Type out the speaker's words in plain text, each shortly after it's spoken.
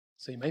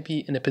So you might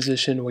be in a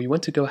position where you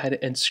want to go ahead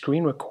and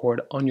screen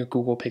record on your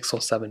Google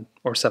Pixel 7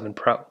 or 7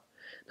 Pro.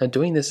 Now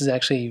doing this is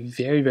actually a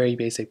very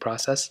basic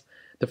process.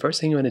 The first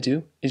thing you want to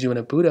do is you want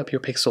to boot up your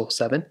Pixel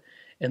 7,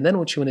 and then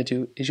what you want to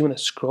do is you want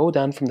to scroll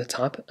down from the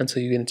top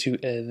until you get into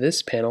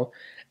this panel,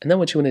 and then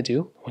what you want to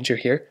do once you're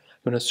here,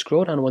 you want to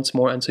scroll down once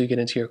more until you get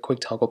into your quick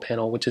toggle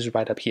panel, which is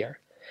right up here.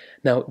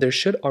 Now there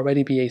should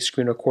already be a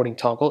screen recording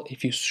toggle.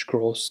 If you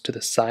scroll to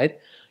the side,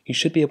 you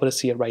should be able to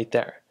see it right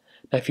there.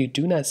 Now if you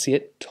do not see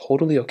it,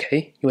 totally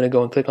okay. You want to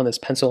go and click on this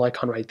pencil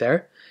icon right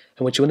there.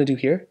 And what you want to do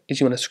here is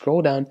you want to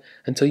scroll down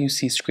until you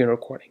see screen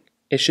recording.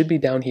 It should be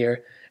down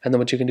here, and then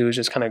what you can do is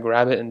just kind of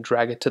grab it and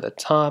drag it to the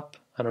top.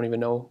 I don't even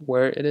know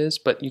where it is,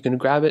 but you can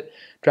grab it,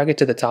 drag it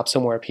to the top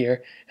somewhere up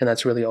here, and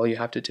that's really all you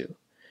have to do.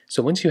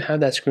 So once you have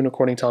that screen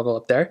recording toggle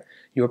up there,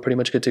 you are pretty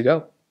much good to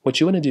go. What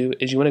you want to do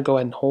is you want to go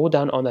ahead and hold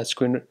down on that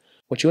screen.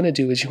 What you want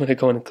to do is you want to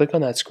go and click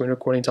on that screen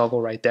recording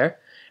toggle right there,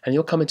 and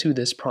you'll come into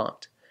this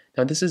prompt.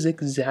 Now this is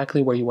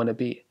exactly where you want to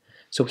be.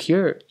 So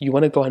here you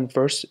want to go ahead and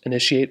first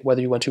initiate whether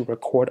you want to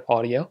record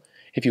audio.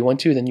 If you want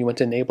to, then you want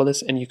to enable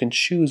this, and you can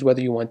choose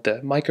whether you want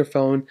the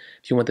microphone,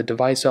 if you want the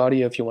device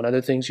audio, if you want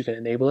other things, you can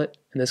enable it.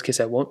 In this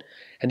case I won't.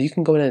 And you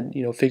can go ahead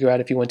and figure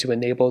out if you want to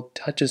enable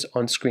touches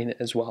on screen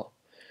as well.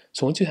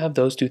 So once you have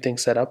those two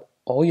things set up,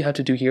 all you have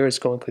to do here is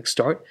go and click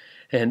start,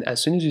 and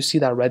as soon as you see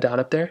that red dot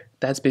up there,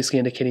 that's basically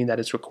indicating that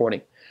it's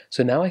recording.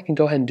 So now I can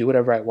go ahead and do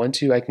whatever I want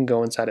to. I can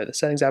go inside of the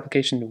settings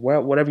application,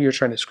 whatever you're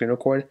trying to screen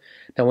record.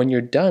 Now when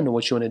you're done,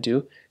 what you want to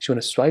do is you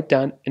want to swipe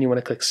down and you want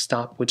to click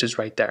stop, which is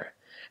right there.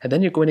 And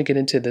then you're going to get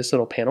into this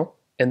little panel,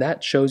 and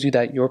that shows you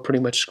that your pretty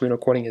much screen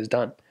recording is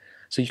done.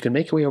 So you can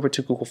make your way over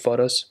to Google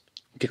Photos,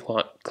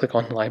 click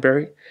on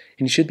library,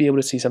 and you should be able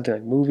to see something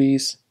like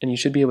movies, and you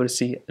should be able to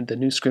see the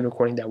new screen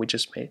recording that we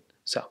just made.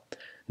 So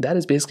that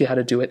is basically how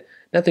to do it.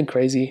 Nothing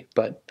crazy,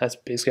 but that's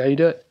basically how you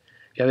do it.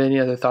 If you have any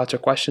other thoughts or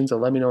questions,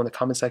 then let me know in the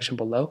comment section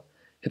below.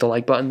 Hit the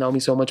like button, that would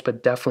mean so much,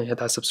 but definitely hit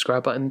that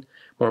subscribe button.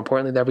 More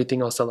importantly than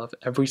everything else, I love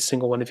every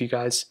single one of you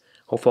guys.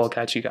 Hopefully I'll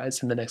catch you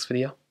guys in the next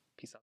video.